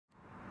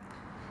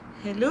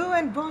Hello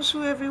and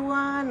bonjour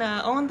everyone,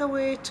 on the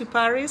way to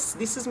Paris.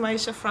 This is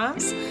Maisha,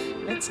 France.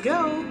 Let's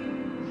go!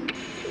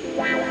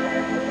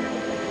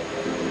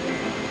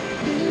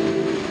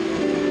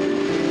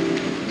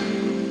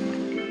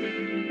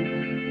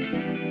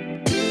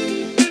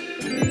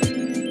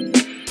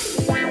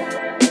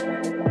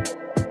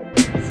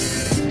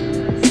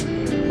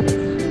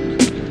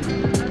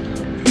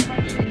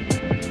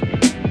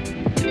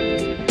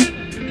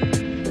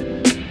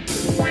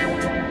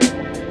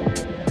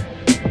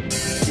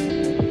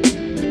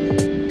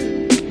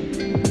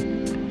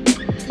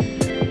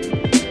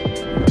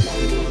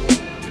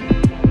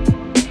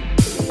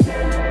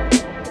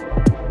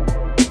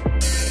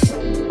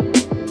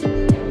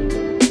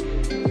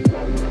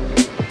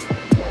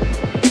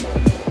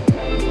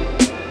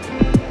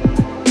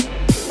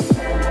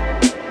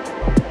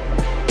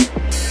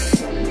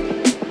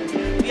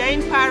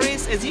 In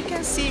Paris, as you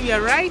can see, we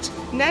are right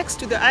next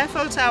to the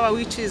Eiffel Tower,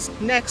 which is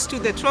next to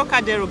the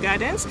Trocadero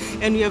Gardens,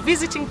 and we are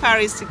visiting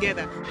Paris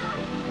together.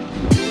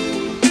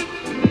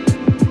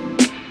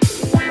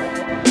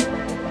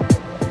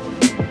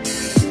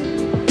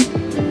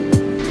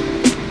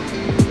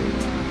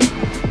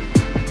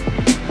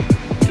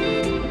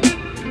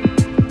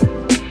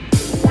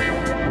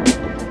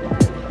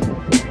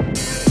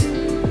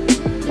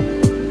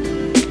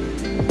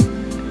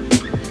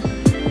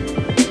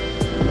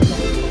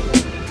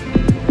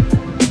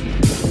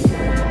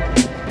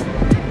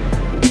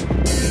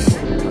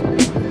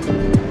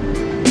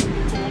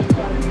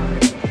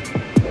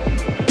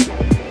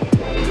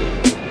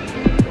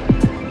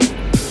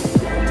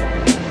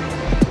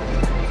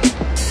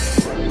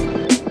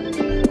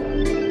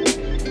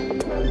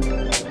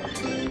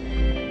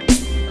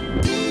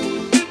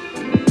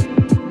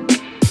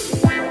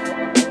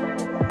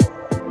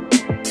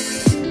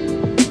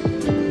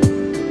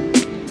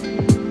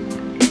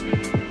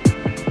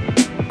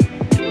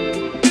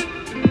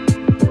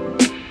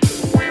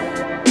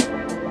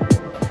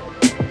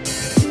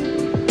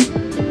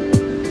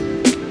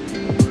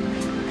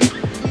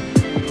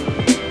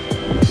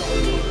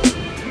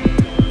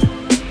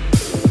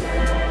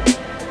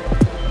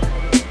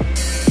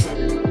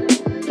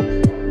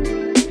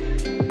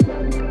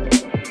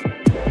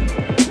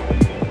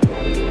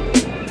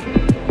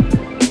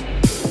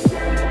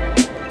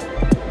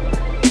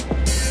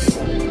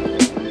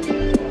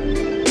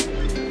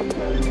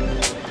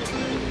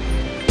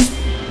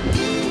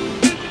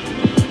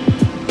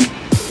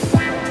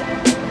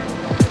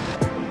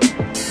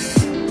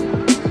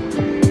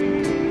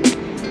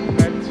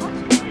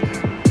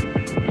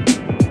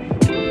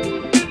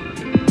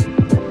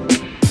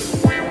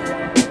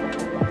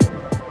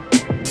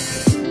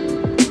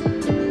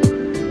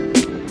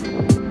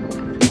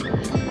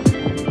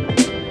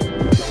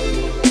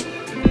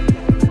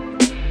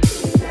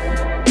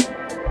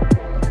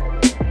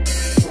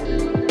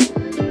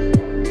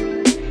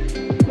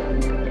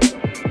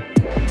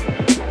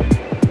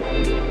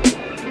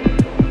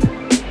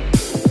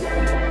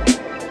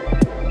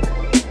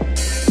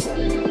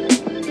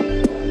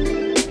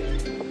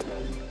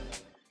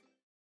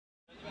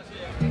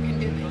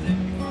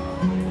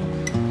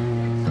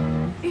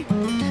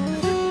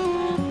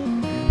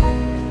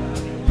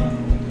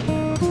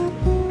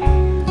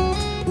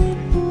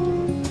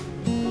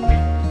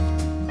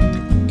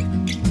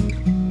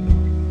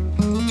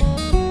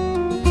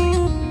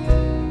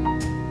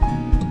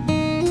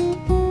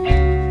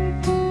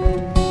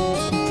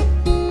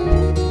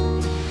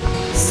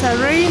 It's a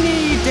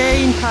rainy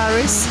day in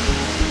Paris.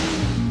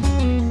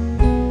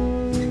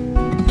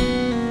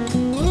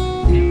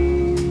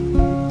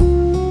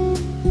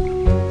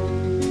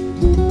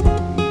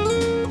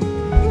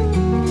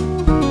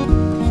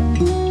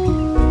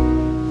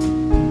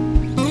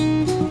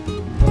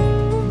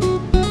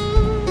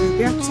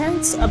 There are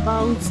tents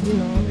about,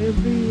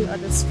 every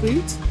other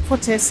street for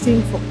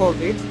testing for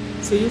COVID.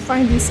 So you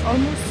find this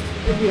almost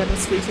every other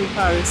street in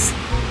Paris.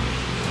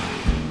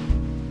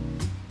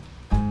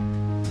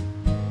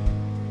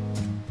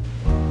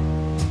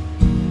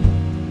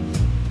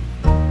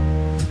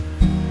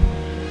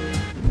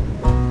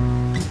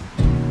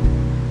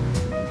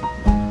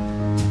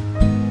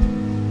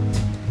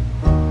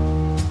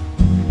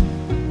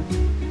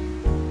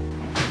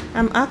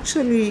 I'm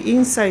actually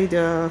inside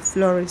a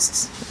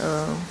florist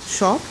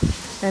shop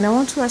and I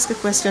want to ask a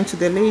question to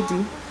the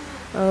lady.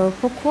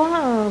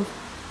 Pourquoi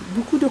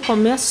beaucoup de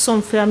commerces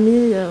sont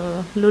fermés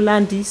le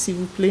lundi, s'il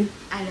vous plaît?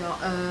 Alors,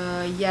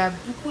 il y a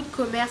beaucoup de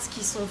commerces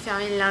qui sont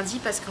fermés le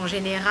lundi parce qu'en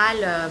général,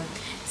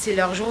 c'est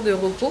leur jour de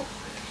repos.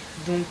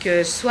 Donc,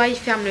 soit ils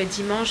ferment le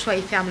dimanche, soit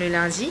ils ferment le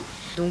lundi.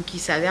 Donc, il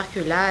s'avère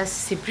que là,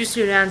 c'est plus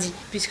le lundi,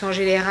 puisqu'en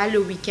général, le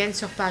week-end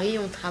sur Paris,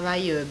 on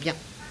travaille bien.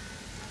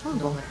 Oh,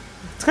 bon.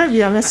 Très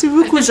bien, merci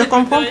beaucoup. Je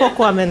comprends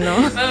pourquoi maintenant.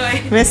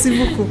 Ouais. Merci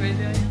beaucoup.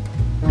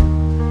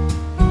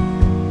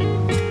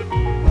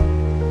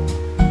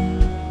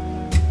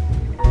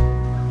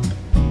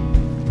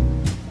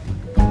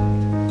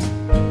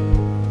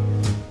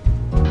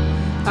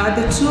 At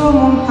the Tour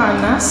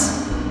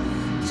Montparnasse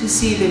to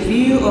see the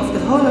view of the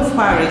whole of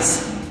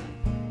Paris.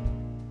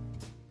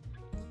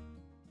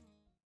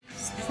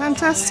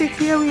 Fantastic,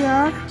 here we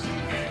are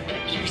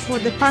for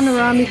the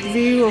panoramic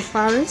view of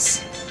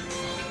Paris.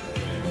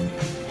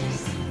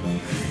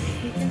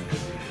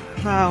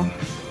 Wow,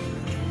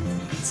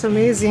 it's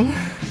amazing.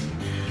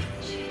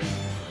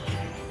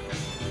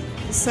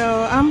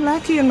 So I'm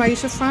lucky in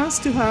Maisha, France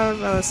to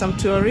have some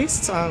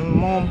tourists on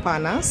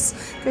Montparnasse.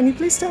 Can you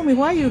please tell me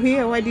why you're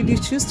here? Why did you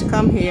choose to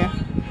come here?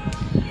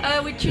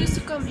 We choose to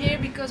come here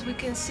because we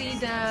can see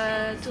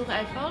the Tour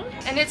Eiffel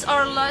and it's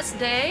our last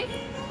day.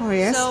 Oh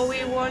yes. So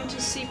we want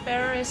to see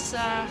Paris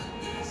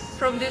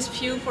from this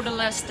view for the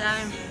last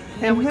time.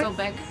 Then we go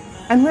back.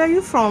 And where are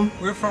you from?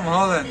 We're from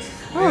Holland.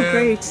 Oh,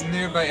 great.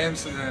 Nearby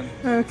Amsterdam.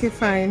 Okay,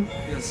 fine.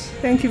 Yes.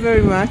 Thank you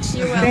very much.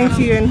 You're welcome. Thank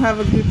you and have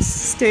a good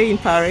stay in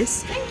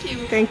Paris. Thank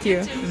you. Thank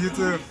you. You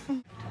too.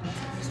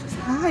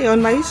 Hi,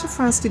 on Maisha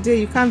France today,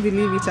 you can't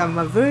believe it, I'm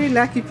a very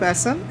lucky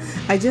person.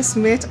 I just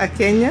met a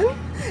Kenyan.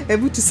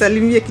 Hebu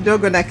tusalimie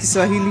kidogo na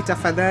Kiswahili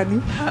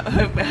tafadhali.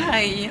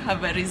 Hi,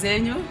 habari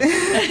zenyu.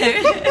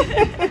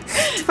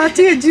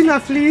 Tupatie jina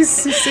please,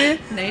 sise.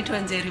 Naitwa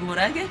Njeri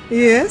Murage.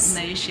 Yes.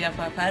 Naishi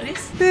hapa Paris.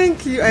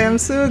 Thank you. I am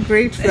so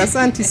grateful.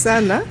 Asante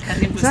sana.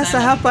 Karibu Sasa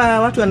sana. hapa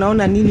watu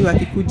wanaona nini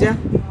wakikuja?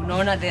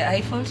 Unaona the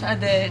Eiffel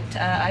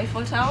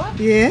Tower?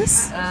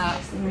 Yes.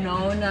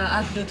 Unaona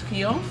Arc de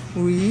Triomphe.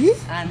 Oui.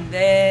 And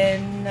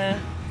then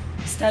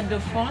Stade de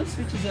France,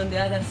 which is on the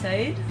other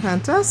side.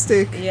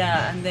 Fantastic.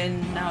 Yeah, and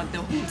then now the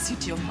whole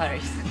city of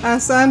Paris.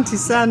 Asante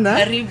sana.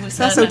 Karibu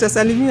sana. Sasa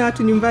utasalimia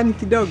watu nyumbani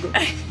kidogo.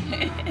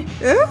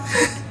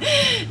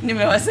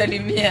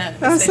 Nimewasalimia.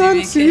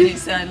 Asante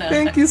sana.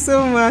 Thank you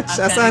so much.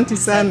 Asante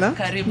sana.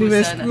 Karibu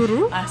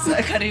Nimeshukuru.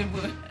 sana. Karibu.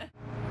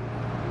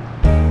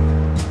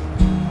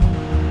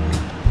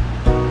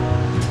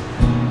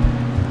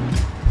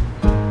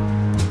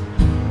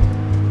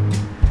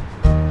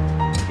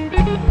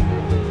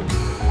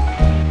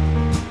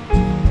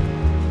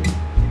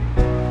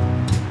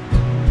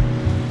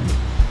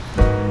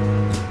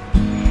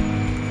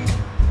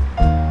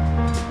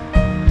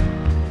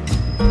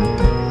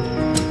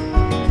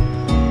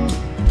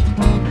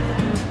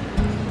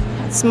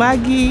 It's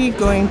Maggie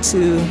going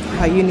to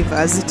her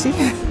university.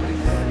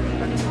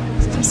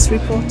 Just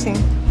reporting.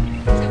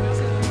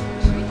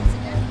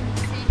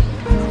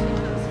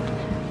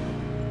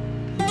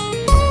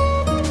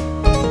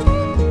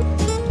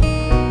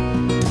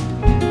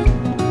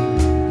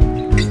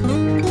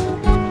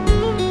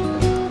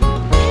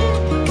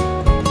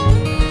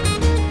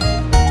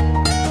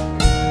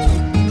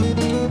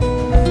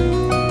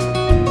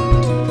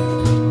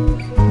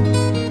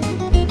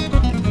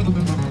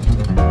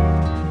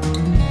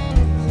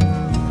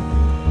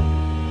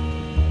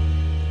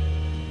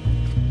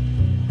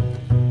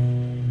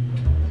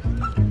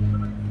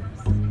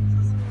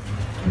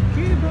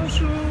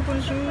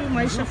 Bonjour,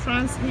 Maisha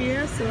France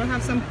here. So I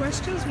have some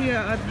questions. We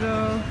are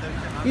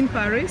in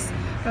Paris.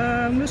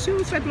 Monsieur,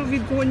 vous faites le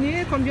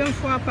vide-grenier combien de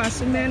fois par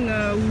semaine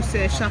ou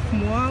c'est chaque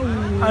mois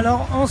ou...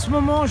 Alors en ce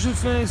moment je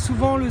fais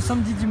souvent le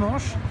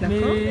samedi-dimanche,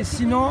 mais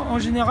sinon en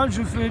général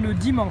je fais le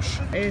dimanche.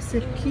 Et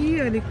c'est qui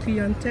les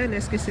clientèles?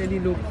 Est-ce que c'est les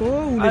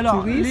locaux ou les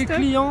Alors, touristes? les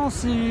clients,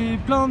 c'est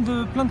plein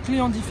de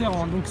clients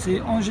différents. Donc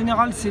en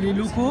général c'est les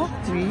locaux.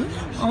 Oui.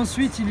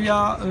 Ensuite il y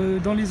a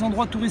dans les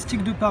endroits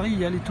touristiques de Paris, il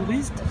y a les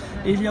touristes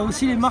et il y a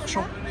aussi les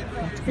marchands.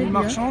 Les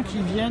marchands qui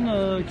viennent,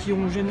 qui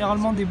ont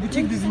généralement des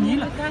boutiques de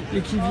vinyle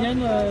et qui viennent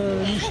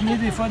nous chiner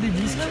des fois des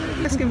disques.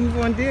 Qu'est-ce que vous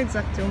vendez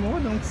exactement?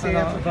 Donc c'est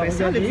à peu près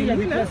ça, les il y a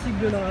des vinyles. classiques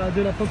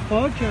de la pop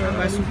rock.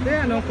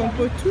 Super, donc on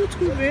peut tout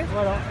trouver.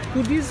 Voilà.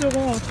 Pour 10 €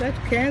 en fait,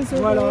 15 €.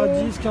 Voilà,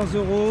 10, 15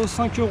 €,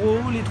 5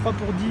 €, les 3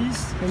 pour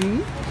 10. Oui.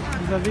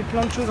 Vous avez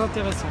plein de choses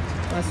intéressantes.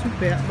 Ah,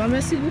 super. Bah,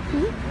 merci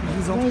beaucoup.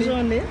 Je vous en Bonne prie.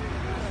 journée.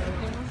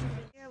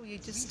 We're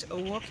just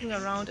walking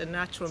around a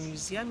natural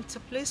museum. It's a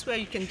place where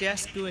you can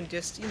just go and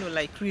just, you know,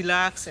 like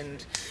relax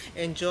and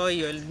enjoy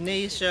your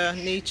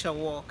nature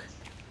walk.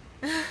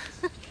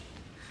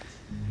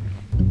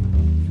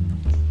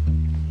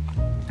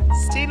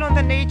 Still on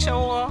the nature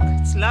walk.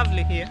 It's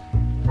lovely here.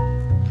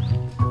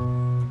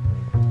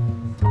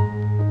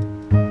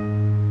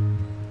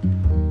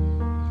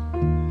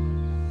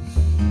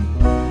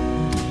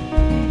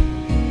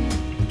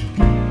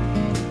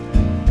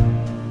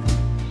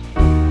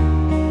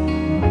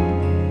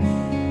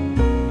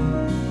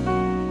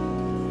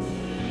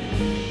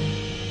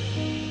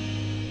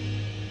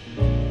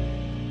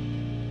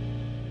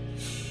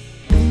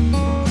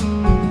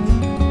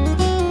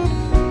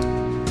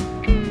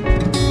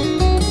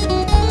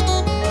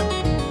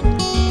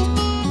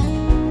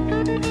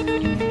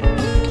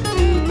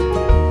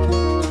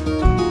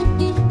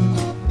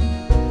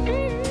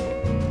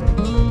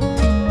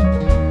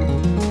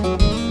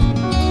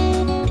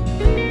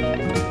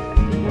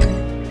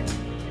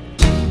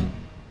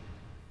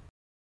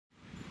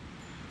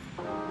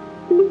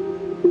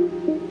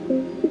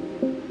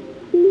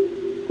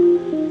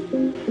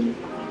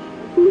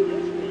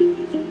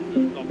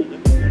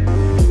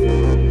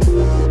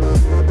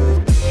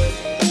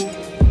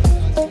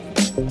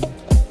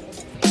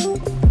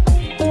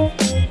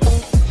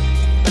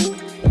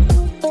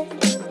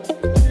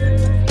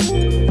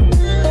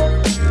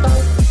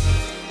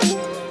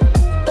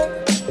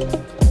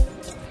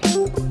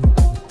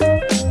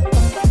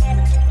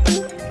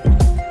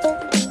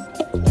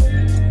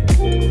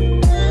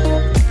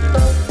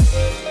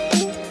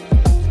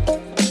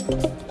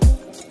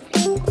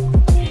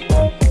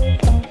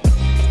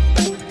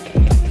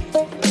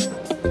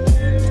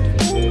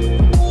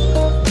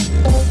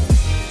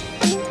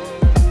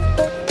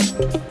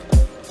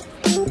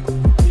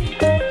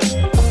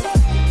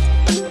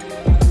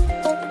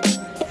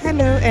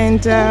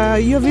 And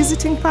you're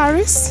visiting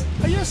Paris?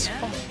 Yes,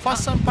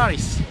 first time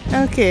Paris.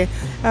 Okay.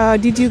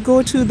 Did you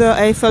go to the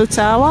Eiffel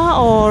Tower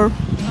or?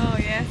 Oh,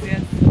 yes.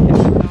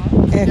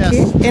 Okay.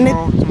 Yes, And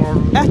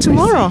tomorrow.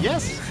 tomorrow?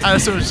 Yes.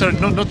 Sorry,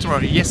 not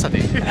tomorrow,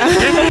 yesterday.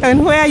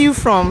 And where are you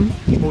from?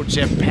 Oh,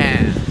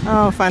 Japan.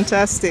 Oh,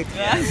 fantastic.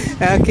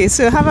 Okay,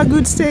 so have a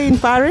good stay in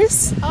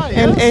Paris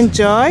and Yes.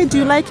 enjoy. Do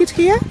you like it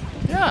here?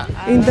 Yeah,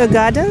 In the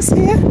gardens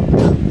here?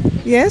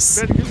 Yes?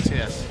 very good,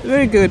 yes.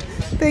 Very good.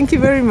 Thank you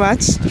very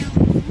much.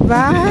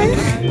 Bye.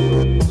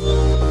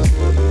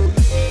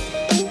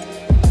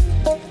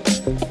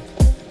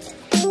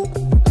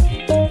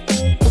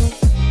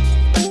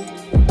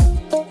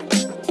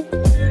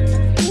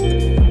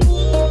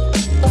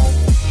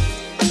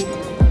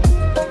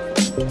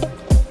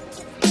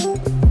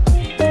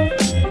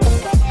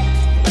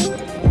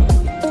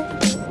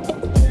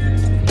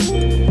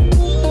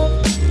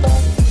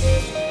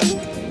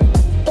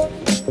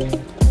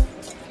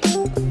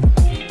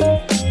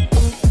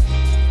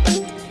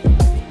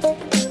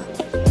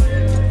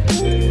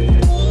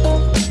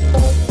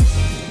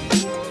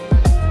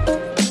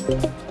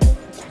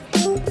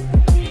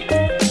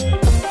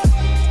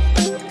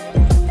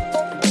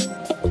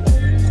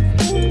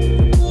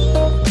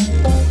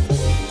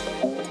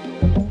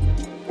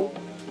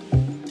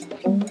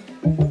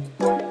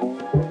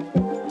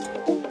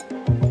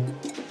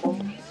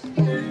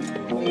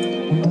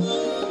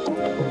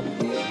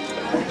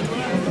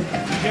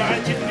 J'ai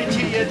arrêté le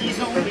métier il y a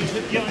 10 ans, mais je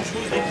vais te dire une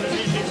chose, les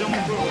pesées, je les ai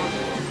encore.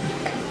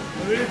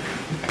 Oui.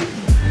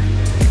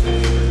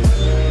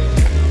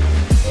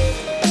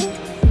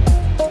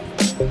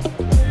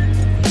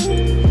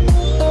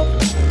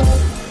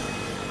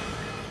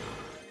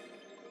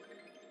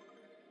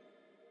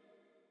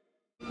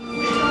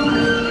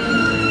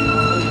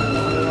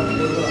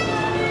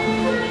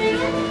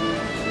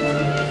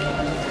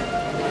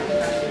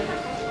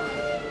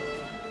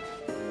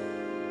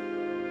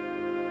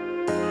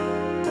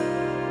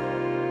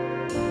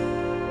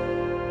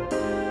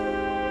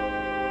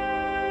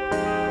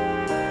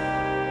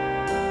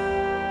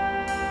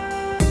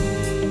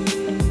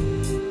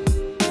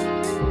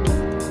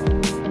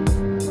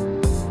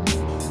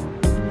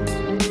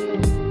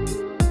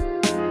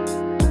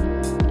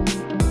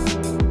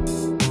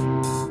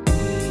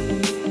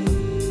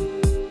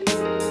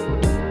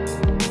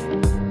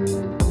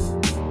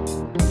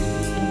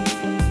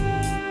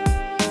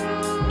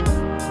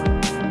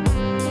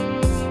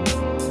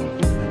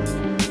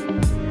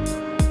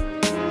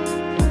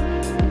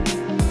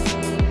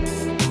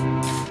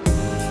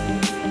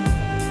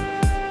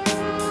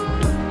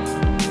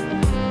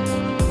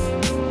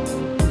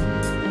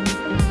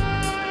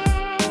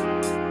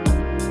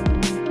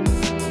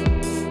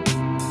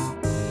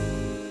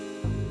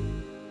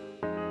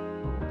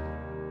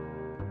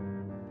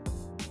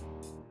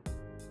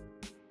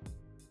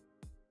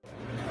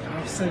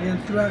 Ça vient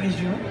de trois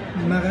régions,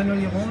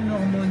 Maranne-Oléron,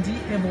 Normandie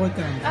et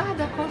Bretagne. Ah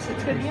d'accord, c'est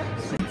très bien.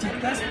 C'est une petite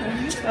tasse pour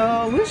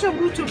lui. Oui, je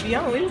goûte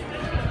bien, oui.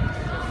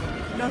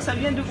 Donc ça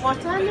vient de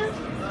Bretagne.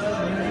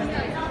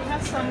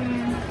 Have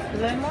some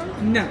lemon.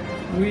 No,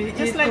 we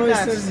Just eat like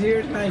oysters that.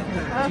 here like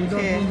that. You don't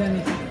Okay. need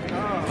anything.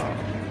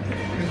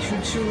 Oh, You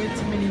should chew it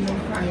minimum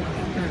 5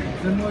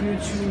 times. The more you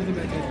chew, the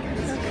better.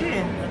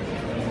 okay.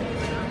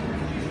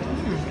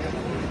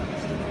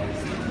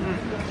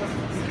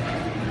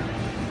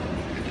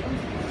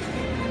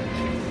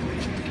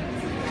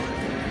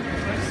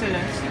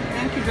 Excellent.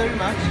 Thank you very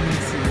much.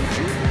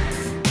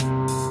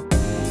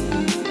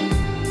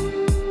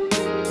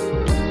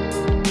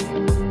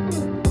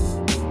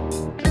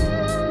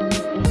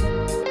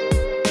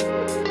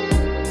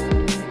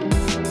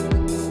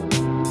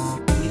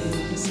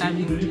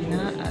 Serving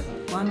dinner at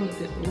one of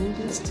the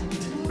oldest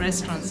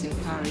restaurants in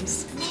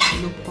Paris,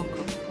 Le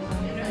Poco.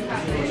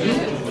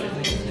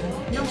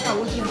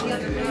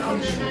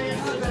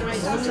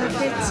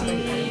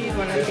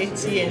 Bon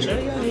appétit,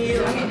 enjoy your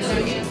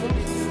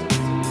meal.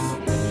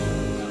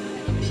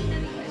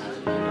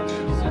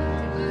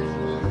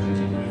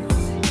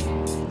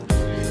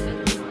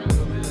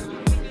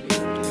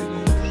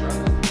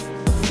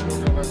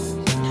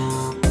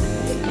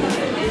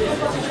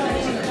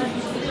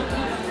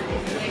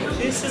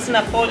 This is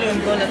Napoleon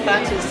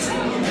Bonaparte's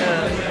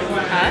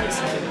hat.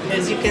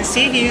 As you can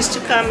see, he used to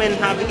come and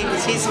have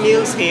his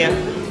meals here.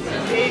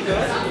 There you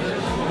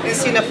go. You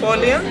see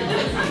Napoleon?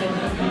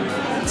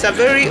 It's a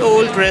very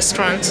old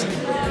restaurant.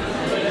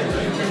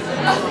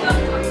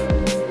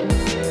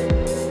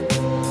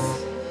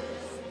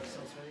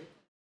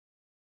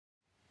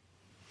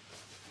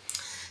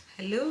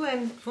 Hello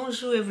and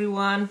Bonjour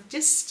everyone.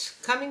 Just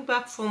coming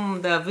back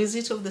from the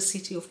visit of the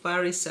city of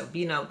Paris. I've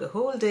been out the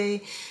whole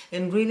day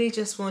and really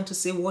just want to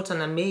say what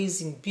an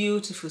amazing,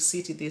 beautiful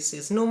city this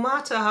is. No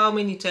matter how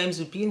many times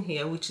you've been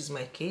here, which is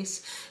my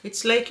case,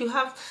 it's like you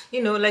have,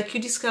 like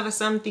you discover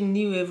something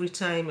new every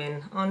time.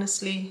 And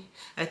honestly,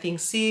 I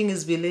think seeing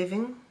is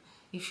believing.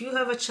 If you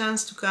have a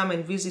chance to come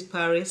and visit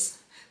Paris,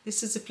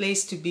 this is the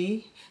place to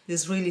be.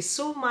 There's really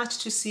so much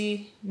to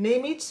see.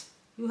 Name it,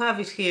 you have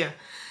it here.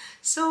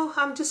 So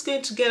I'm just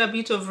going to get a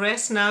bit of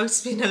rest now.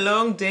 It's been a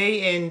long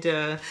day,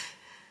 and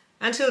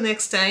until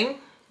next time,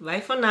 bye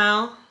for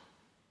now.